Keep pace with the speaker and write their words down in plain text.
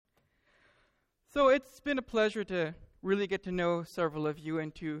So it's been a pleasure to really get to know several of you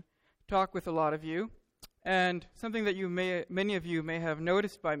and to talk with a lot of you. And something that many of you may have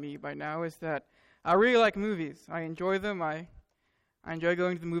noticed by me by now is that I really like movies. I enjoy them. I enjoy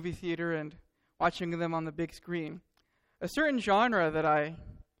going to the movie theater and watching them on the big screen. A certain genre that I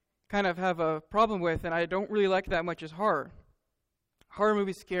kind of have a problem with and I don't really like that much is horror. Horror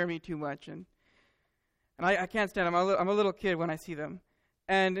movies scare me too much, and I can't stand them. I'm a little kid when I see them.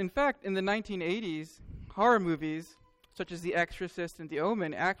 And in fact, in the 1980s, horror movies, such as The Exorcist and The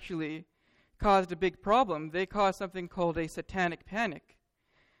Omen, actually caused a big problem. They caused something called a satanic panic.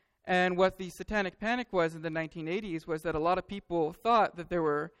 And what the satanic panic was in the 1980s was that a lot of people thought that there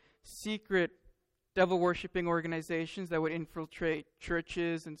were secret devil-worshipping organizations that would infiltrate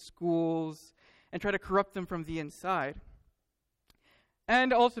churches and schools and try to corrupt them from the inside.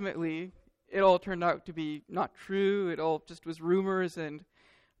 And ultimately, it all turned out to be not true. It all just was rumors and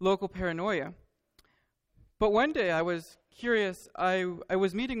local paranoia. But one day I was curious. I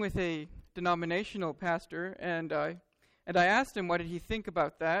was meeting with a denominational pastor, and I asked him what did he think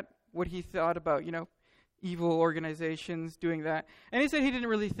about that, what he thought about, evil organizations doing that. And he said he didn't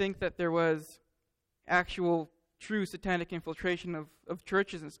really think that there was actual true satanic infiltration of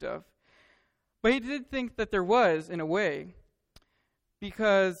churches and stuff. But he did think that there was, in a way,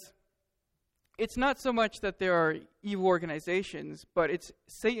 because it's not so much that there are evil organizations, but it's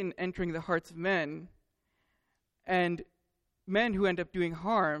Satan entering the hearts of men, and men who end up doing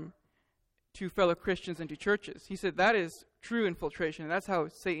harm to fellow Christians and to churches. He said that is true infiltration, and that's how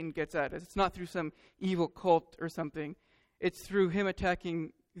Satan gets at us. It's not through some evil cult or something. It's through him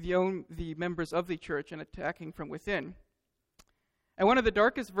attacking the members of the church and attacking from within. And one of the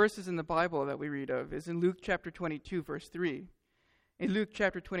darkest verses in the Bible that we read of is in Luke chapter 22, verse 3. In Luke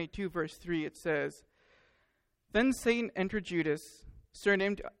chapter 22, verse 3, it says, "Then Satan entered Judas,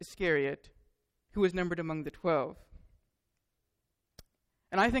 surnamed Iscariot, who was numbered among the 12.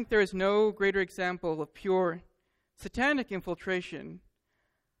 And I think there is no greater example of pure satanic infiltration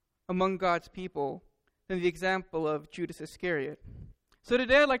among God's people than the example of Judas Iscariot. So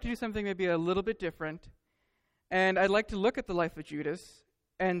today I'd like to do something maybe a little bit different, and I'd like to look at the life of Judas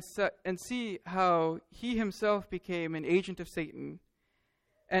and see how he himself became an agent of Satan,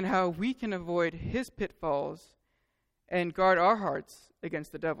 and how we can avoid his pitfalls and guard our hearts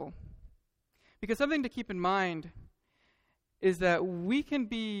against the devil. Because something to keep in mind is that we can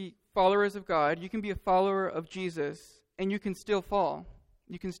be followers of God, you can be a follower of Jesus, and you can still fall.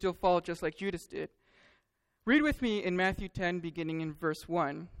 You can still fall just like Judas did. Read with me in Matthew 10, beginning in verse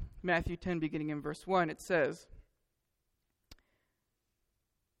 1. Matthew 10, beginning in verse 1, it says,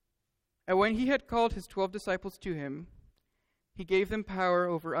 "And when he had called his 12 disciples to him, he gave them power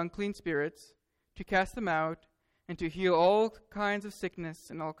over unclean spirits, to cast them out, and to heal all kinds of sickness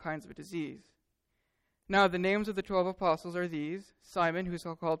and all kinds of disease. Now the names of the 12 apostles are these: Simon, who is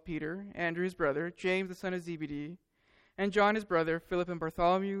called Peter, Andrew his brother, James the son of Zebedee, and John his brother, Philip and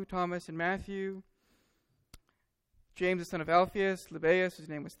Bartholomew, Thomas and Matthew, James the son of Alphaeus, Lebbaeus, whose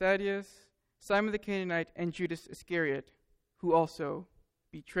name was Thaddeus, Simon the Canaanite, and Judas Iscariot, who also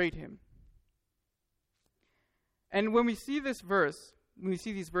betrayed him." And when we see this verse, when we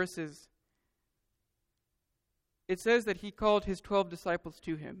see these verses, it says that he called his 12 disciples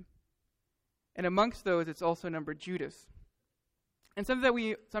to him. And amongst those, it's also numbered Judas. And something that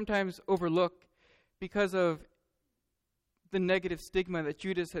we sometimes overlook because of the negative stigma that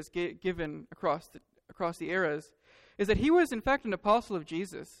Judas has given across the eras is that he was, in fact, an apostle of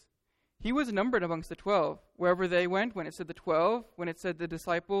Jesus. He was numbered amongst the 12. Wherever they went, when it said the 12, when it said the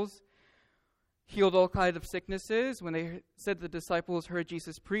disciples healed all kinds of sicknesses, when they said the disciples heard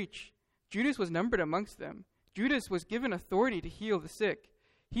Jesus preach, Judas was numbered amongst them. Judas was given authority to heal the sick.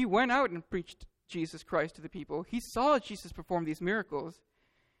 He went out and preached Jesus Christ to the people. He saw Jesus perform these miracles.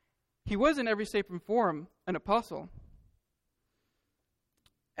 He was in every shape and form an apostle.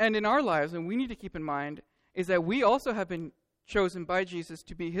 And in our lives, and we need to keep in mind, is that we also have been chosen by Jesus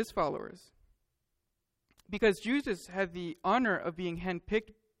to be his followers. Because Judas had the honor of being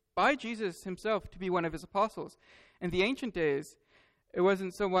handpicked by Jesus himself to be one of his apostles. In the ancient days, it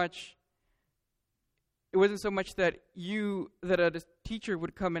wasn't so much that a teacher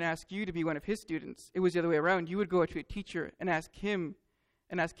would come and ask you to be one of his students. It was the other way around. You would go to a teacher and ask him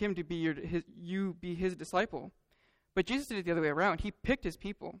to be his disciple. But Jesus did it the other way around. He picked his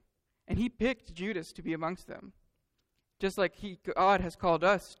people, and he picked Judas to be amongst them, just like God has called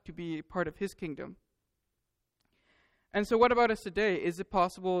us to be part of his kingdom. And so what about us today? Is it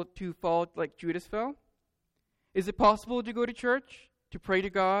possible to fall like Judas fell? Is it possible to go to church, to pray to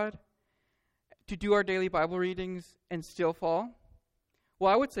God, to do our daily Bible readings and still fall?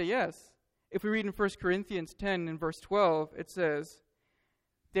 Well, I would say yes. if we read in 1 Corinthians 10 and verse 12, it says,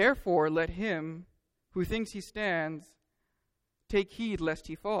 "Therefore let him who thinks he stands take heed lest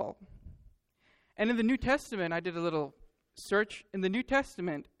he fall." And in the New Testament, I did a little search. In the New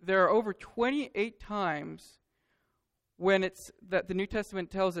Testament, there are over 28 times when it's that the New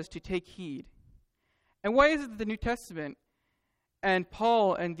Testament tells us to take heed. And why is it that the New Testament and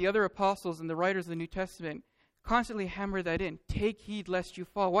Paul and the other apostles and the writers of the New Testament constantly hammer that in? Take heed lest you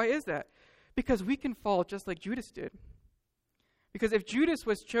fall. Why is that? Because we can fall just like Judas did. Because if Judas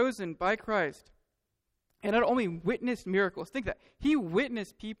was chosen by Christ and not only witnessed miracles, think that, he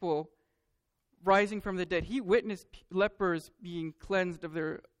witnessed people rising from the dead. He witnessed lepers being cleansed of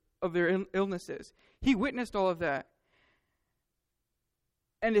their illnesses. He witnessed all of that.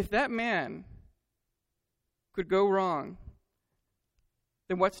 And if that man could go wrong,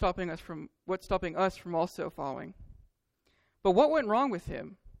 then what's stopping us from also following? But what went wrong with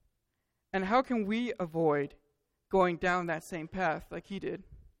him? And how can we avoid going down that same path like he did?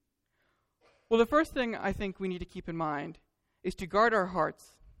 Well, the first thing I think we need to keep in mind is to guard our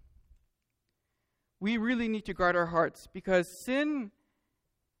hearts. We really need to guard our hearts because sin,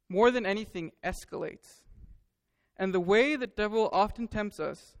 more than anything, escalates. And the way the devil often tempts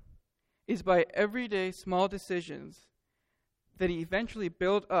us is by everyday small decisions that eventually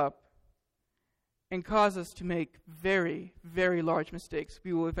build up and cause us to make very, very large mistakes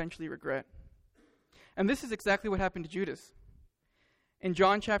we will eventually regret. And this is exactly what happened to Judas. In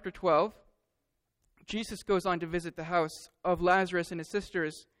John chapter 12, Jesus goes on to visit the house of Lazarus and his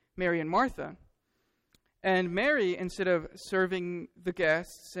sisters, Mary and Martha. And Mary, instead of serving the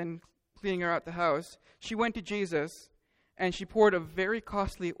guests and cleaning out the house, she went to Jesus and she poured a very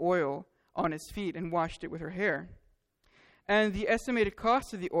costly oil on his feet and washed it with her hair. And the estimated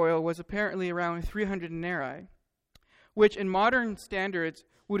cost of the oil was apparently around 300 denarii, which in modern standards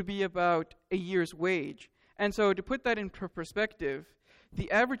would be about a year's wage. And so to put that into perspective,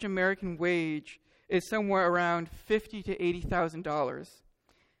 the average American wage is somewhere around $50,000 to $80,000.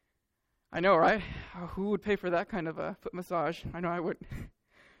 I know, right? Who would pay for that kind of a foot massage? I know I would.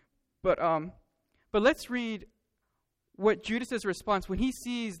 But let's read what Judas's response when he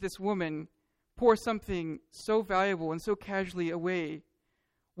sees this woman pour something so valuable and so casually away.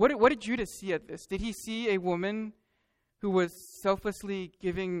 What did Judas see at this? Did he see a woman who was selflessly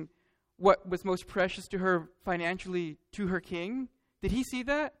giving what was most precious to her financially to her king? Did he see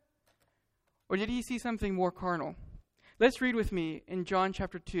that? Or did he see something more carnal? Let's read with me in John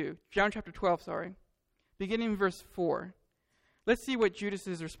chapter 12, beginning in verse 4. Let's see what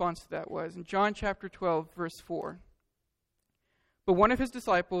Judas's response to that was. In John chapter 12, verse 4. But one of his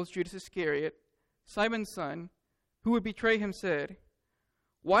disciples, Judas Iscariot, Simon's son, who would betray him, said,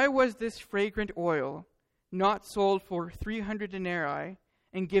 "Why was this fragrant oil not sold for 300 denarii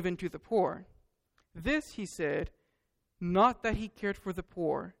and given to the poor?" This, he said, not that he cared for the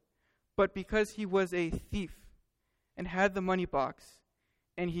poor, but because he was a thief and had the money box,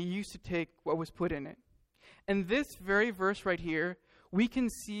 and he used to take what was put in it. In this very verse right here, we can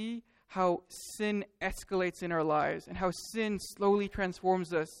see how sin escalates in our lives and how sin slowly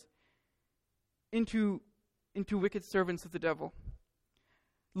transforms us into wicked servants of the devil.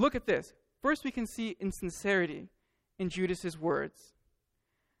 Look at this. First, we can see insincerity in Judas's words.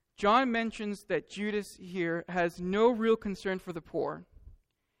 John mentions that Judas here has no real concern for the poor.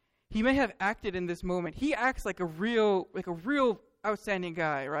 He may have acted in this moment. He acts like a real outstanding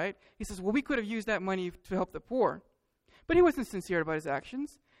guy, right? He says, well, we could have used that money to help the poor. But he wasn't sincere about his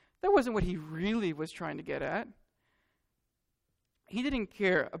actions. That wasn't what he really was trying to get at. He didn't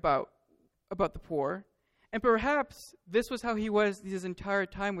care about the poor. And perhaps this was how he was his entire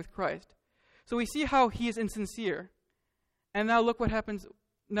time with Christ. So we see how he is insincere. And now look what happens.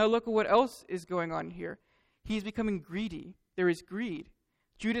 Now look at what else is going on here. He's becoming greedy. There is greed.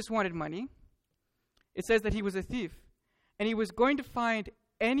 Judas wanted money. It says that he was a thief. And he was going to find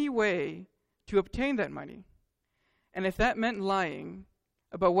any way to obtain that money. And if that meant lying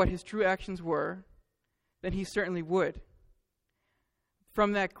about what his true actions were, then he certainly would.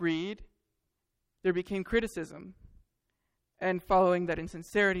 From that greed, there became criticism. And following that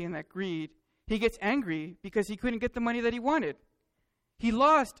insincerity and that greed, he gets angry because he couldn't get the money that he wanted. He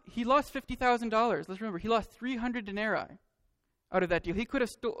lost $50,000. Let's remember, he lost 300 denarii out of that deal. He could have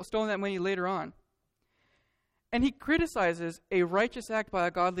stolen that money later on. And he criticizes a righteous act by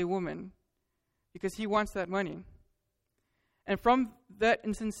a godly woman because he wants that money. And from that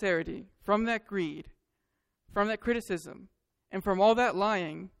insincerity, from that greed, from that criticism, and from all that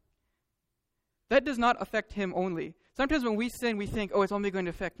lying, that does not affect him only. Sometimes when we sin, we think, oh, it's only going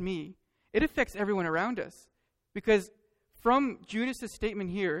to affect me. It affects everyone around us. Because from Judas' statement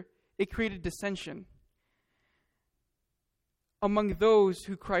here, it created dissension among those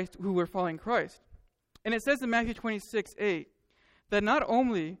who were following Christ. And it says in Matthew 26:8 that not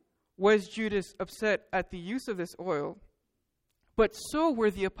only was Judas upset at the use of this oil, but so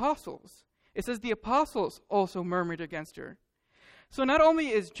were the apostles. It says the apostles also murmured against her. So not only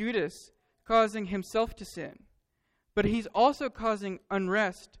is Judas causing himself to sin, but he's also causing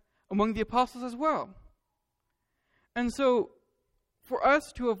unrest among the apostles as well. And so, for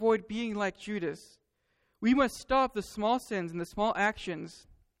us to avoid being like Judas, we must stop the small sins and the small actions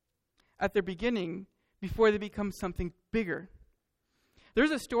at their beginning before they become something bigger.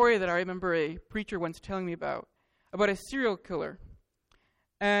 There's a story that I remember a preacher once telling me about a serial killer.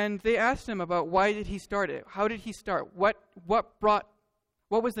 And they asked him about why did he start it? How did he start? What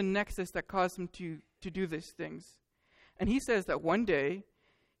was the nexus that caused him to do these things? And he says that one day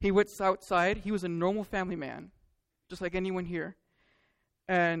he went outside. He was a normal family man, just like anyone here.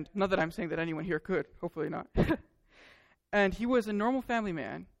 And not that I'm saying that anyone here could, hopefully not. And he was a normal family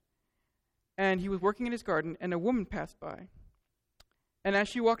man. And he was working in his garden, and a woman passed by. And as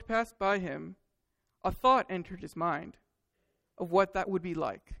she walked past by him, a thought entered his mind of what that would be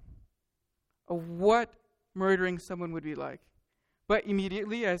like, of what murdering someone would be like. But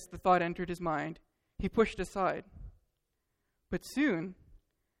immediately, as the thought entered his mind, he pushed it aside. But soon,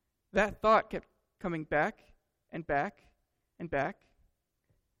 that thought kept coming back and back and back,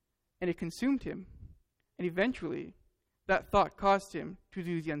 and it consumed him. And eventually, that thought caused him to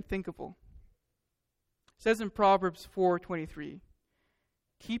do the unthinkable. It says in Proverbs 4:23,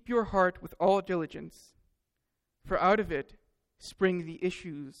 "Keep your heart with all diligence, for out of it spring the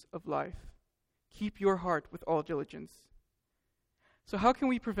issues of life." Keep your heart with all diligence. So how can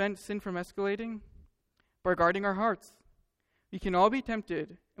we prevent sin from escalating? By guarding our hearts. We can all be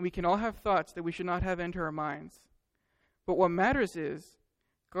tempted, and we can all have thoughts that we should not have enter our minds. But what matters is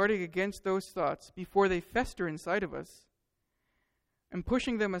guarding against those thoughts before they fester inside of us. And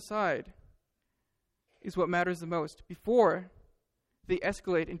pushing them aside is what matters the most, before they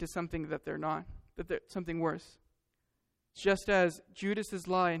escalate into something that they're not, something worse. Just as Judas's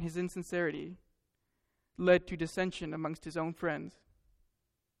lie and his insincerity led to dissension amongst his own friends.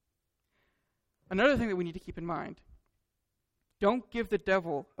 Another thing that we need to keep in mind: don't give the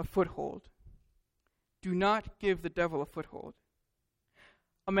devil a foothold. Do not give the devil a foothold.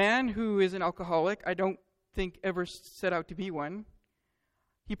 A man who is an alcoholic, I don't think ever set out to be one.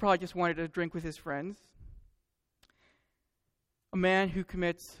 He probably just wanted to drink with his friends. A man who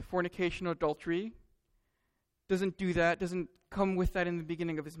commits fornication or adultery doesn't do that, doesn't come with that in the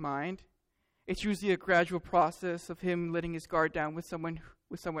beginning of his mind. It's usually a gradual process of him letting his guard down with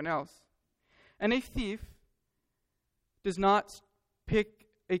someone else. And a thief does not pick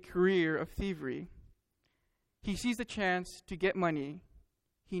a career of thievery. He sees a chance to get money.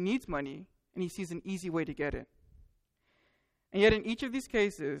 He needs money, and he sees an easy way to get it. And yet in each of these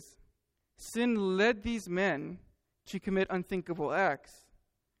cases, sin led these men to commit unthinkable acts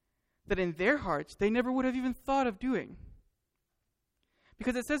that in their hearts they never would have even thought of doing.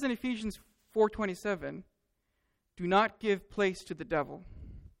 Because it says in Ephesians 4:27, "Do not give place to the devil."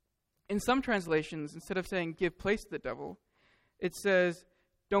 In some translations, instead of saying give place to the devil, it says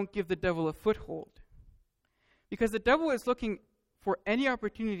don't give the devil a foothold. Because the devil is looking for any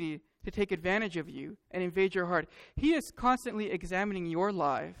opportunity to take advantage of you and invade your heart. He is constantly examining your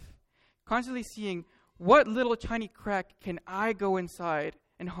life, constantly seeing what little tiny crack can I go inside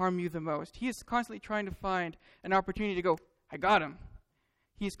and harm you the most. He is constantly trying to find an opportunity to go, I got him.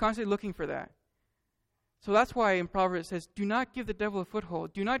 He is constantly looking for that. So that's why in Proverbs it says, do not give the devil a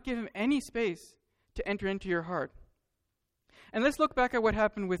foothold. Do not give him any space to enter into your heart. And let's look back at what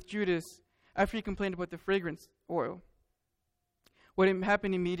happened with Judas after he complained about the fragrance oil. What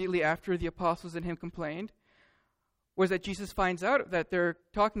happened immediately after the apostles and him complained was that Jesus finds out that they're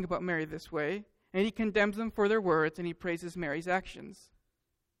talking about Mary this way, and he condemns them for their words, and he praises Mary's actions.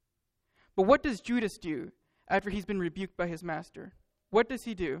 But what does Judas do after he's been rebuked by his master? What does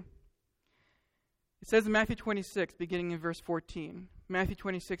he do? It says in Matthew 26, beginning in verse 14. Matthew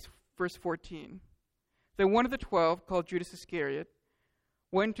 26, verse 14. Then one of the 12, called Judas Iscariot,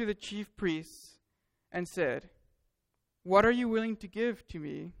 went to the chief priests and said, "What are you willing to give to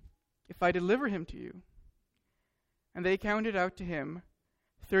me if I deliver him to you?" And they counted out to him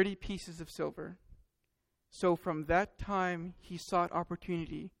 30 pieces of silver. So from that time he sought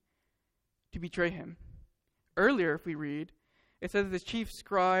opportunity to betray him. Earlier, if we read, it says that the chief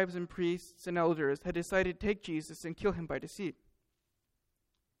scribes and priests and elders had decided to take Jesus and kill him by deceit.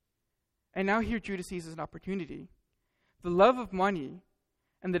 And now here Judas seizes an opportunity. The love of money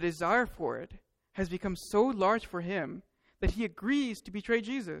and the desire for it has become so large for him that he agrees to betray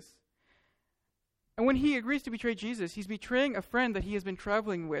Jesus. And when he agrees to betray Jesus, he's betraying a friend that he has been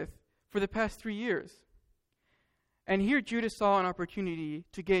traveling with for the past 3 years. And here Judas saw an opportunity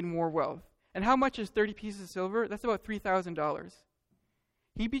to gain more wealth. And how much is 30 pieces of silver? That's about $3,000.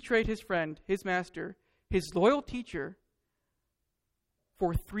 He betrayed his friend, his master, his loyal teacher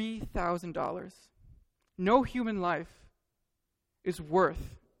for $3,000. No human life is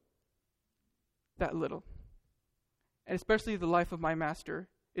worth that little. And especially the life of my master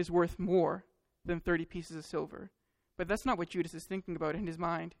is worth more than 30 pieces of silver. But that's not what Judas is thinking about in his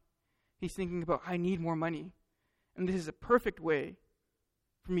mind. He's thinking about, I need more money. And this is a perfect way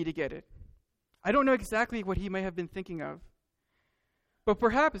for me to get it. I don't know exactly what he may have been thinking of. But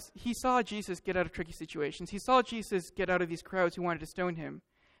perhaps he saw Jesus get out of tricky situations. He saw Jesus get out of these crowds who wanted to stone him.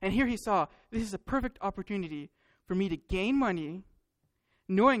 And here he saw, this is a perfect opportunity for me to gain money,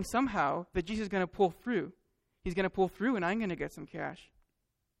 knowing somehow that Jesus is going to pull through. He's going to pull through and I'm going to get some cash.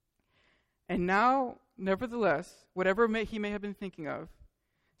 And now, nevertheless, whatever he may have been thinking of,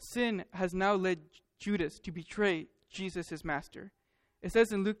 sin has now led Judas to betray Jesus, his master. It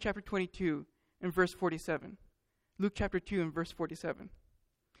says in Luke chapter 22 and verse 47. Luke chapter 2 and verse 47.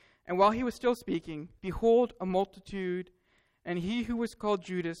 And while he was still speaking, behold, a multitude, and he who was called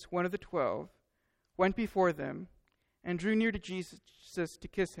Judas, one of the 12, went before them and drew near to Jesus to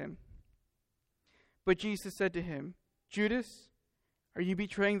kiss him. But Jesus said to him, Judas, are you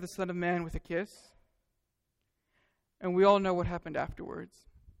betraying the Son of Man with a kiss? And we all know what happened afterwards.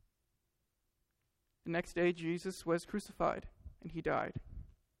 The next day, Jesus was crucified, and he died.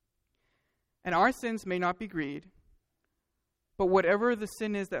 And our sins may not be greed, but whatever the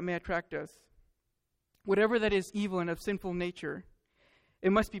sin is that may attract us, whatever that is evil and of sinful nature,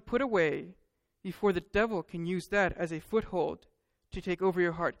 it must be put away before the devil can use that as a foothold to take over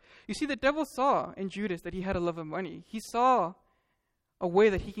your heart. You see, the devil saw in Judas that he had a love of money. He saw a way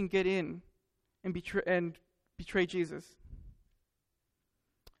that he can get in and betray Jesus.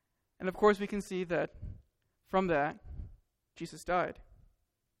 And of course, we can see that from that, Jesus died.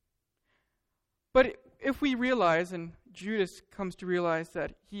 But if we realize, and Judas comes to realize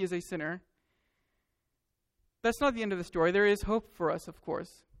that he is a sinner, that's not the end of the story. There is hope for us, of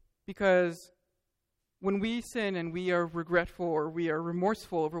course, because when we sin and we are regretful or we are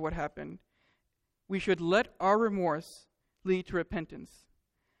remorseful over what happened, we should let our remorse lead to repentance.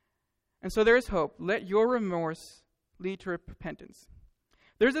 And so there is hope. Let your remorse lead to repentance.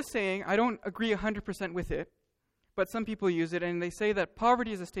 There's a saying, I don't agree 100% with it, but some people use it, and they say that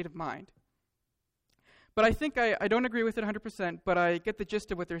poverty is a state of mind. But I think I don't agree with it 100%, but I get the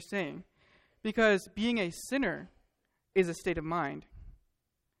gist of what they're saying. Because being a sinner is a state of mind.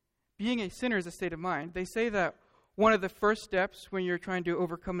 Being a sinner is a state of mind. They say that one of the first steps when you're trying to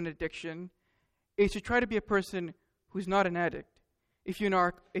overcome an addiction is to try to be a person who's not an addict. If you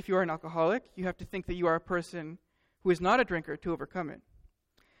are an alcoholic, you have to think that you are a person who is not a drinker to overcome it.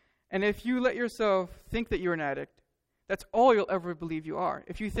 And if you let yourself think that you're an addict, that's all you'll ever believe you are.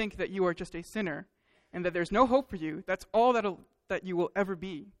 If you think that you are just a sinner and that there's no hope for you, that's all that you will ever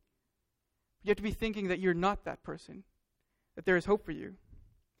be. You have to be thinking that you're not that person, that there is hope for you.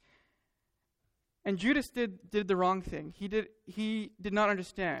 And Judas did the wrong thing. He did not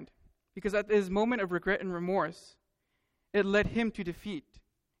understand, because at his moment of regret and remorse, it led him to defeat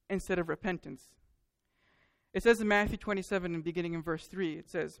instead of repentance. It says in Matthew 27, and beginning in verse 3, it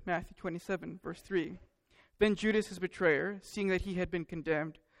says, Matthew 27, verse 3, Then Judas, his betrayer, seeing that he had been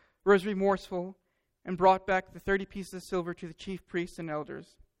condemned, was remorseful, and brought back the 30 pieces of silver to the chief priests and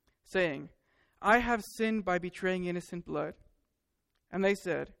elders, saying, I have sinned by betraying innocent blood. And they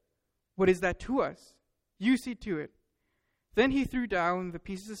said, What is that to us? You see to it. Then he threw down the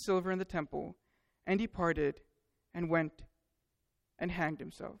pieces of silver in the temple, and departed, and went and hanged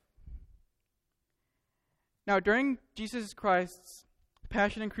himself. Now, during Jesus Christ's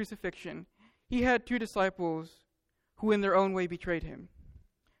passion and crucifixion, he had 2 disciples who in their own way betrayed him.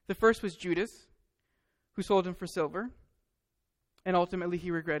 The first was Judas, who sold him for silver, and ultimately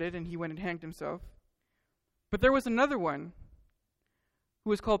he regretted and he went and hanged himself. But there was another one who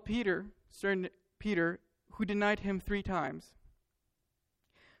was called Peter, who denied him 3 times.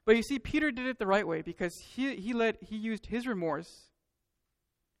 But you see, Peter did it the right way, because he used his remorse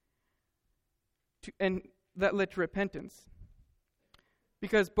and that led to repentance.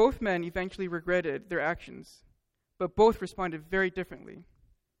 Because both men eventually regretted their actions, but both responded very differently.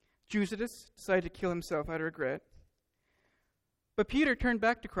 Judas decided to kill himself out of regret. But Peter turned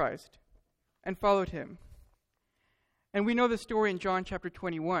back to Christ and followed him. And we know the story in John chapter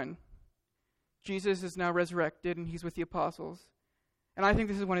 21. Jesus is now resurrected and he's with the apostles. And I think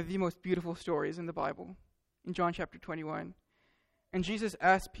this is one of the most beautiful stories in the Bible, in John chapter 21. And Jesus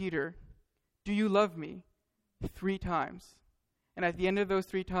asked Peter do you love me? 3 times. And at the end of those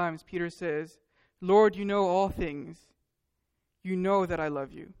 3 times, Peter says, Lord, you know all things. You know that I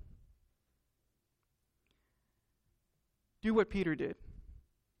love you. Do what Peter did.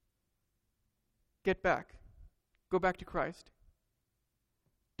 Get back. Go back to Christ.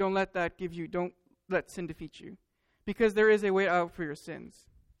 Don't let sin defeat you. Because there is a way out for your sins.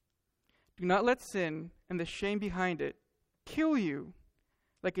 Do not let sin and the shame behind it kill you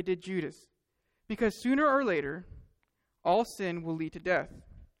like it did Judas. Because sooner or later, all sin will lead to death.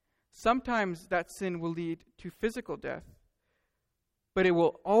 Sometimes that sin will lead to physical death. But it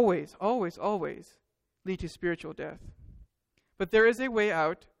will always, always, always lead to spiritual death. But there is a way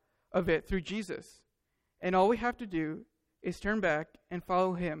out of it through Jesus. And all we have to do is turn back and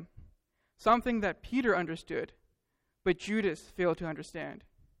follow him. Something that Peter understood, but Judas failed to understand.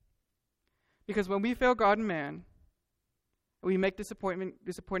 Because when we fail God and man, we make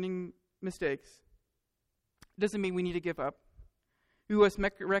disappointing mistakes, it doesn't mean we need to give up. We must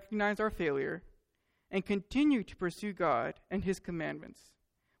recognize our failure and continue to pursue God and his commandments.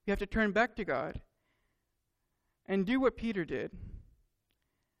 We have to turn back to God and do what Peter did.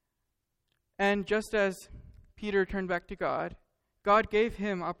 And just as Peter turned back to God, God gave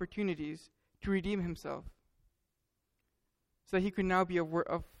him opportunities to redeem himself so that he could now be a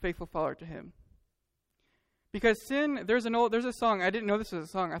faithful follower to him. Because sin, there's a song, I didn't know this was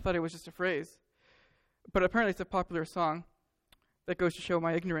a song, I thought it was just a phrase. But apparently it's a popular song that goes to show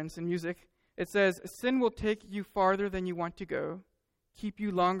my ignorance in music. It says, sin will take you farther than you want to go, keep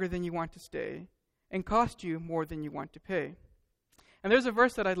you longer than you want to stay, and cost you more than you want to pay. And there's a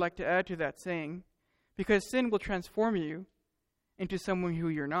verse that I'd like to add to that saying, because sin will transform you into someone who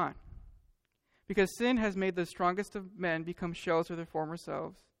you're not. Because sin has made the strongest of men become shells of their former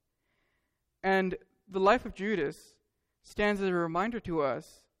selves. And the life of Judas stands as a reminder to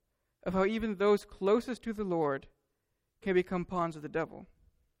us of how even those closest to the Lord can become pawns of the devil.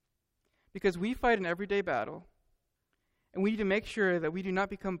 Because we fight an everyday battle, and we need to make sure that we do not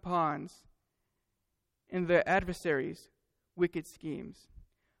become pawns in the adversary's wicked schemes.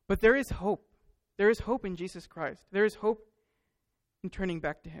 But there is hope. There is hope in Jesus Christ. There is hope in turning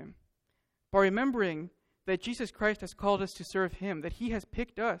back to him. By remembering that Jesus Christ has called us to serve him, that he has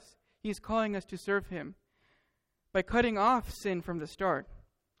picked us, he is calling us to serve him. By cutting off sin from the start,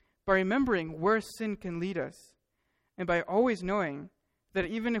 by remembering where sin can lead us, and by always knowing that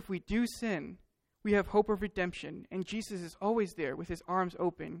even if we do sin, we have hope of redemption, and Jesus is always there with his arms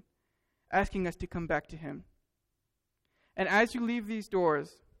open, asking us to come back to him. And as you leave these doors,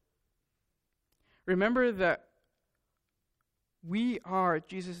 remember that we are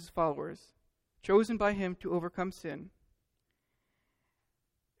Jesus' followers, chosen by him to overcome sin.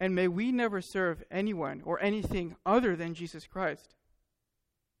 And may we never serve anyone or anything other than Jesus Christ.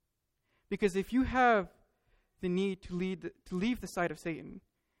 Because if you have the need to leave the side of Satan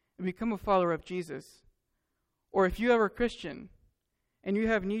and become a follower of Jesus, or if you are a Christian and you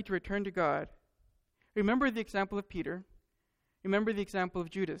have need to return to God, remember the example of Peter. Remember the example of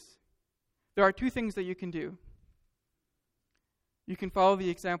Judas. There are 2 things that you can do. You can follow the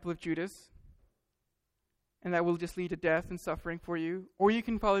example of Judas, and that will just lead to death and suffering for you. Or you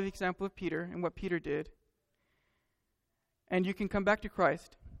can follow the example of Peter and what Peter did. And you can come back to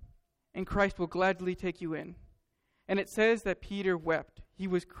Christ, and Christ will gladly take you in. And it says that Peter wept. He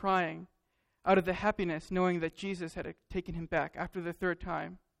was crying out of the happiness knowing that Jesus had taken him back after the 3rd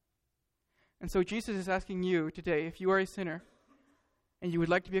time. And so Jesus is asking you today, if you are a sinner and you would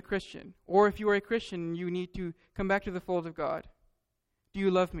like to be a Christian, or if you are a Christian and you need to come back to the fold of God, do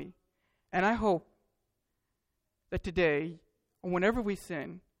you love me? And I hope that today, or whenever we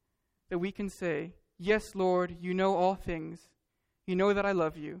sin, that we can say, yes, Lord, you know all things. You know that I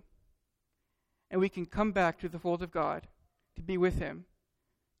love you. And we can come back to the fold of God to be with him,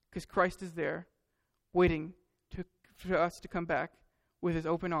 because Christ is there waiting for us to come back with his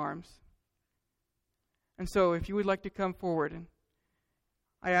open arms. And so if you would like to come forward, and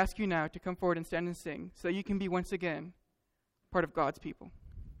I ask you now to come forward and stand and sing so that you can be once again part of God's people.